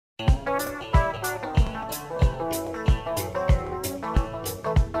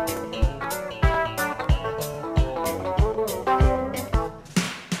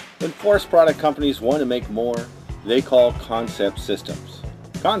forest product companies want to make more, they call Concept Systems.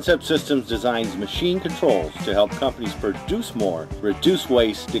 Concept Systems designs machine controls to help companies produce more, reduce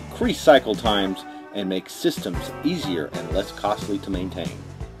waste, decrease cycle times, and make systems easier and less costly to maintain.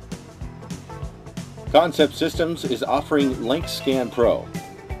 Concept Systems is offering LengthScanPro,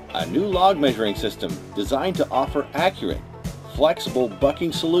 a new log measuring system designed to offer accurate, flexible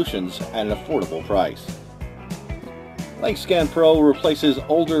bucking solutions at an affordable price. LengthScanPro replaces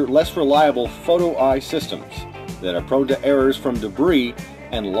older, less reliable photo eye systems that are prone to errors from debris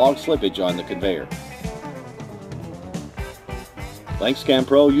and log slippage on the conveyor.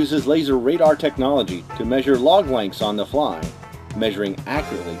 LengthScanPro uses laser radar technology to measure log lengths on the fly, measuring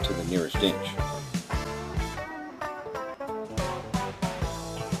accurately to the nearest inch.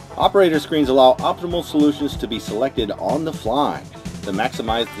 Operator screens allow optimal solutions to be selected on the fly to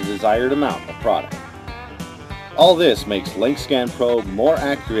maximize the desired amount of product. All this makes LengthScanPro more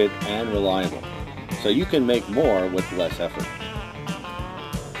accurate and reliable, so you can make more with less effort.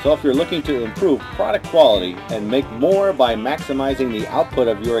 So if you're looking to improve product quality and make more by maximizing the output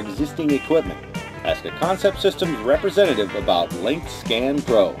of your existing equipment, ask a Concept Systems representative about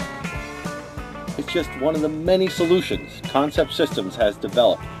LengthScanPro. It's just one of the many solutions Concept Systems has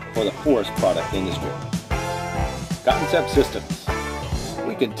developed for the forest product industry. Concept Systems.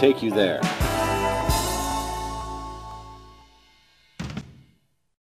 We can take you there.